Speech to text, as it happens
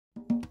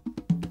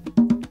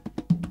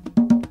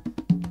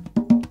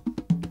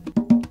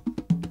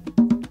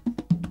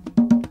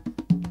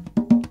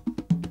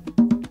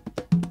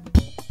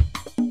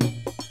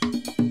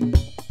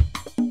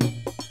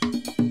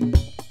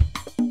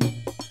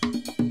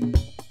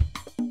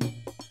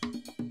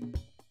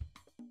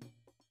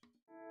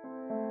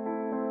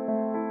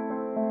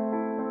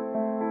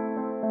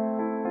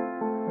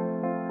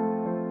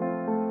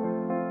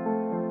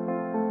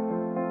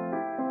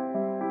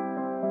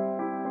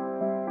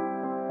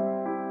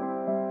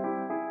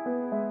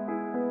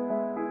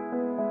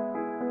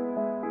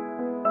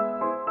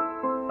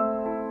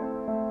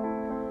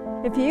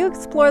If you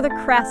explore the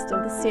crest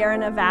of the Sierra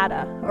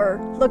Nevada or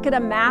look at a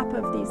map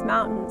of these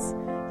mountains,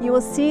 you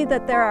will see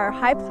that there are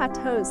high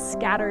plateaus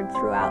scattered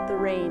throughout the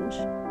range.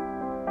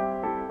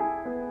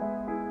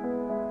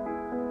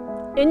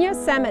 In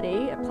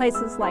Yosemite, at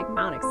places like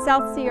Mount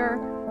Excelsior,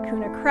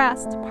 Kuna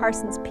Crest,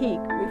 Parsons Peak,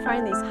 we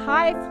find these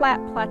high flat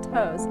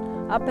plateaus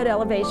up at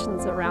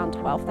elevations around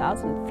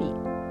 12,000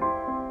 feet.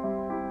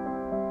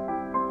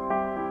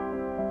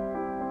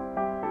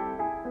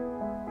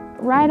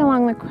 Right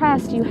along the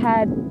crest, you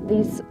had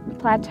these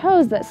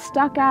plateaus that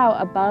stuck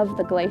out above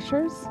the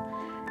glaciers.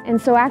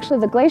 And so actually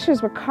the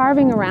glaciers were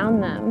carving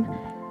around them.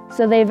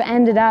 So they've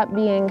ended up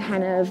being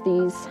kind of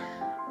these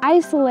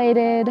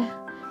isolated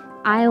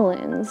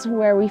islands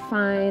where we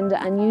find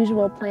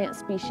unusual plant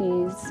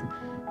species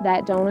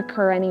that don't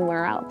occur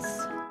anywhere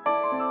else.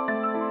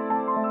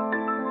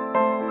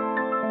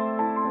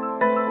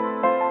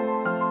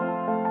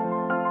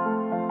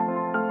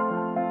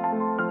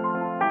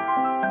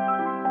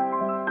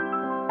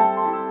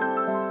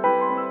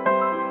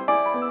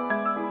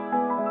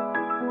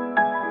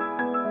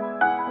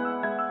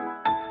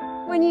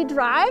 When you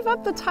drive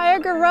up the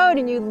Tioga Road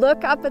and you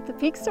look up at the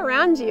peaks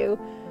around you,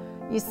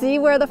 you see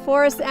where the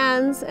forest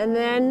ends and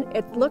then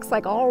it looks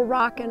like all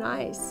rock and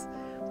ice.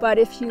 But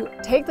if you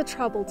take the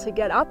trouble to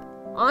get up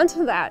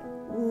onto that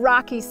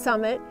rocky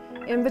summit,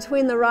 in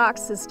between the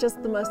rocks is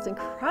just the most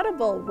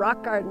incredible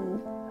rock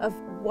garden of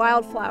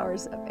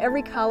wildflowers of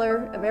every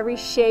color, of every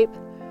shape.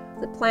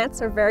 The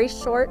plants are very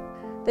short.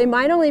 They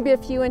might only be a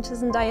few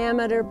inches in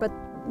diameter, but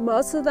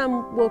most of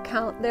them will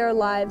count their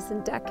lives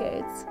in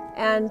decades.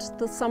 And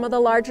some of the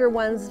larger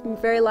ones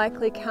very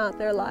likely count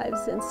their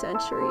lives in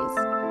centuries.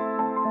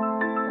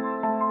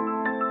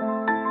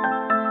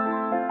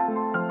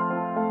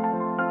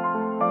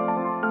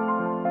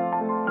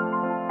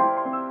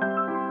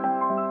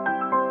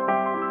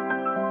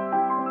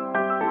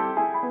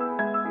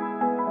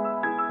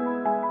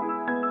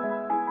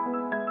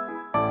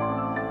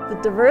 The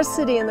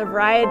diversity and the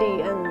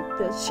variety and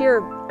the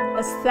sheer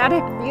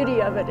aesthetic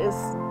beauty of it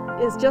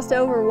is just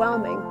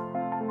overwhelming.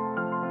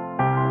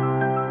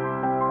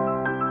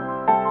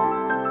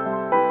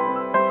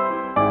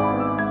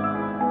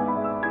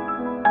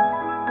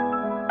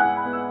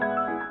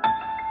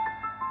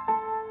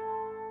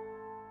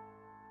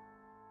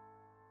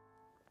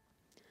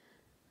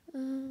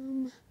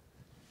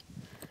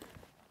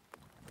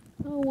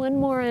 One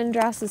more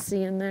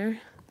Andrassy in there.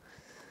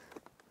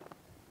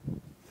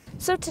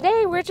 So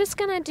today we're just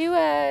going to do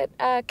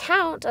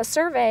a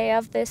survey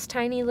of this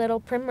tiny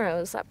little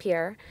primrose up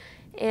here.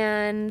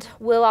 And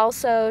we'll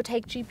also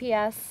take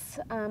GPS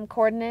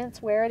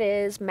coordinates, where it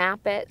is,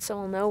 map it so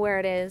we'll know where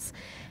it is.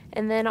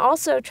 And then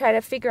also try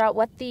to figure out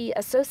what the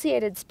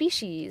associated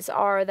species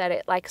are that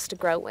it likes to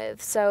grow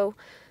with. So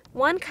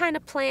one kind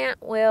of plant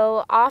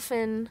will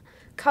often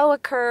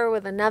co-occur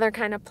with another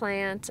kind of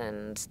plant,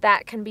 and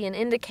that can be an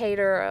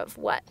indicator of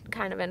what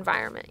kind of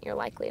environment you're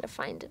likely to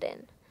find it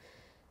in.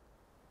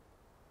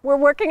 We're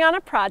working on a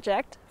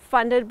project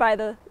funded by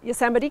the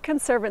Yosemite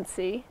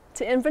Conservancy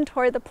to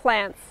inventory the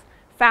plants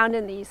found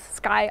in these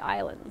sky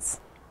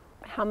islands.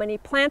 How many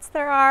plants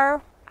there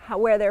are,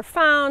 where they're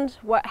found,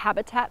 what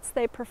habitats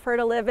they prefer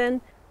to live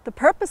in. The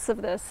purpose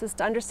of this is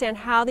to understand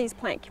how these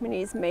plant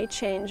communities may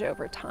change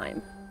over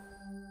time.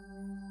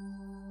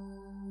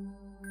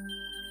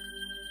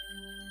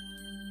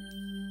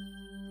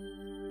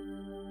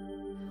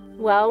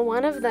 Well,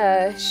 one of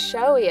the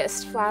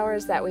showiest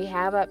flowers that we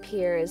have up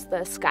here is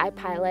the sky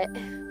pilot,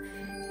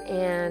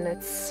 and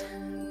it's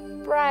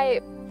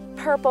bright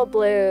purple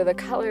blue. The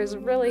color is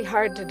really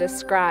hard to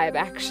describe,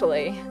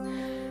 actually,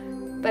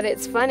 but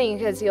it's funny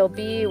because you'll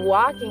be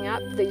walking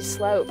up these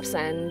slopes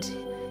and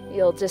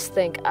you'll just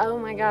think, oh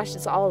my gosh,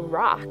 it's all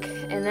rock,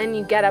 and then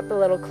you get up a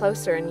little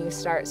closer and you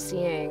start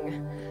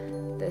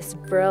seeing this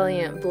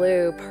brilliant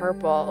blue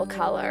purple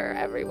color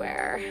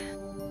everywhere.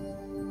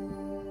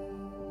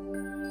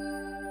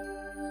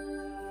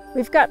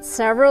 We've got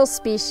several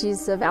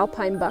species of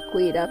alpine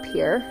buckwheat up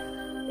here.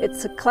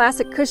 It's a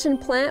classic cushion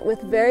plant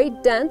with very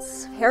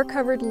dense,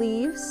 hair-covered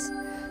leaves.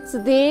 So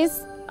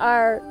these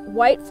are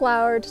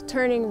white-flowered,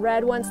 turning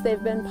red once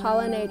they've been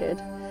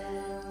pollinated.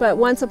 But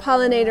once a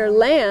pollinator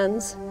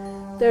lands,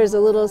 there's a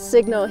little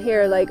signal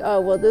here like, oh,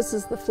 well, this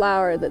is the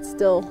flower that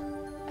still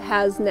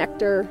has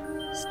nectar,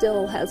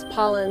 still has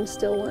pollen,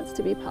 still wants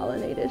to be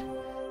pollinated.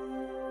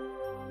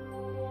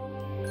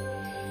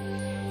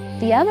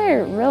 The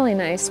other really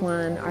nice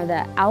one are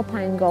the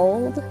alpine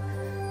gold,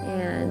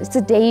 and it's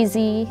a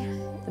daisy.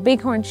 The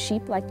bighorn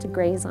sheep like to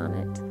graze on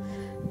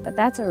it, but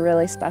that's a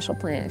really special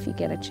plant if you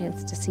get a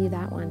chance to see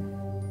that one.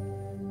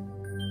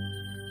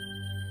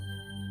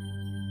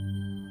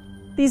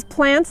 These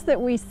plants that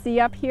we see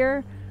up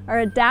here are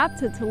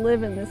adapted to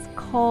live in this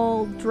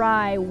cold,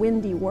 dry,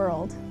 windy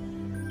world.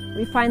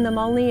 We find them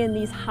only in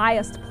these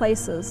highest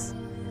places.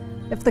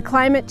 If the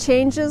climate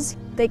changes,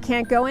 they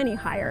can't go any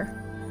higher,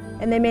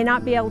 and they may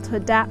not be able to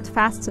adapt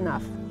fast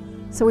enough.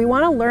 So we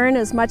want to learn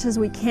as much as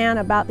we can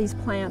about these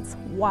plants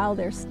while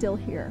they're still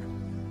here.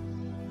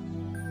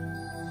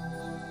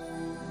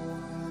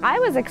 I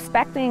was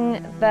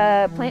expecting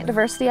the plant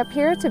diversity up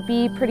here to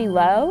be pretty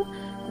low,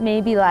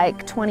 maybe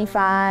like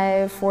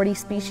 25, 40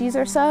 species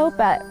or so,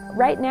 but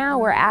right now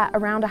we're at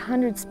around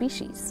 100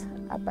 species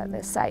up at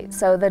this site.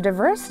 So the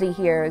diversity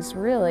here is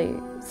really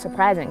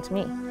surprising to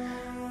me.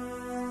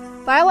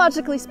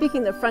 Biologically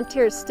speaking, the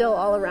frontier is still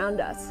all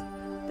around us.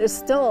 There's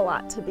still a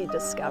lot to be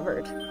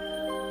discovered.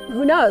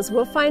 Who knows,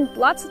 we'll find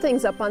lots of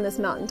things up on this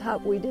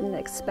mountaintop we didn't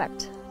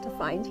expect to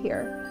find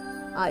here.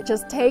 It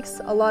just takes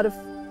a lot of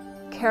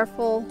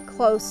careful,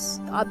 close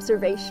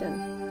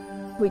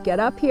observation. We get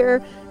up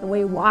here and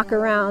we walk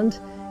around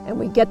and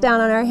we get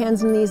down on our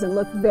hands and knees and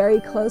look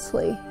very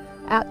closely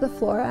at the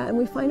flora, and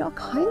we find all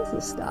kinds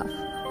of stuff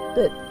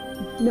that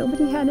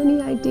nobody had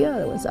any idea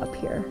that was up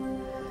here.